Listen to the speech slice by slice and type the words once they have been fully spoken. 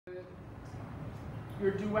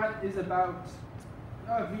your duet is about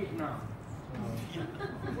Vietnam.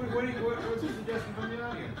 What's your suggestion from the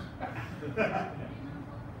audience?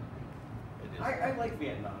 I like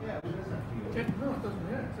Vietnam. Yeah, what is that? No, it doesn't.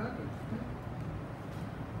 Yeah, exactly.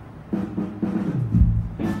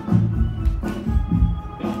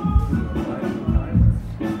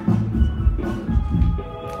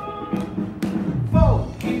 Fo,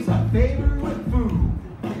 he's a favorite with food.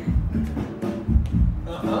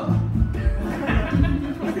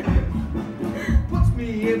 Puts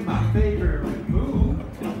me in my favorite mood.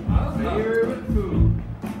 My favorite food.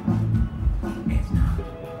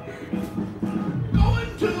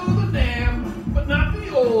 Going to the dam, but not the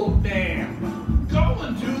old dam.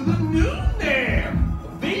 Going to the new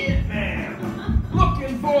dam, Vietnam.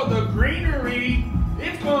 Looking for the greenery,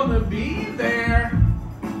 it's gonna be there.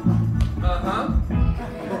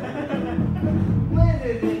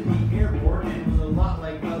 Landed in the airport and it was a lot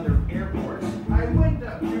like other airports. I went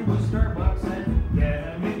up to a Starbucks and get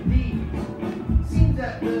a McD. Seems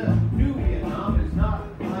that the new Vietnam is not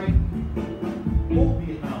like old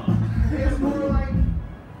Vietnam. It's more like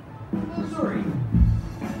Missouri.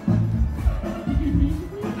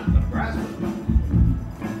 Nebraska.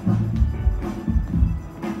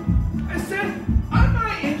 I said, am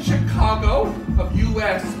I in Chicago of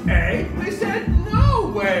USA? They said,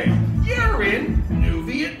 no way, you're in New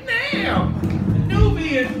Vietnam. New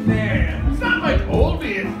Vietnam. It's not like old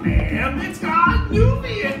Vietnam, it's got New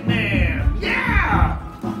Vietnam. Yeah.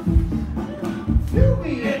 New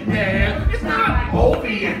Vietnam. It's not old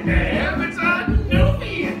Vietnam, it's a New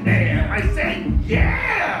Vietnam. I said,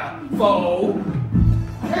 yeah, Fo.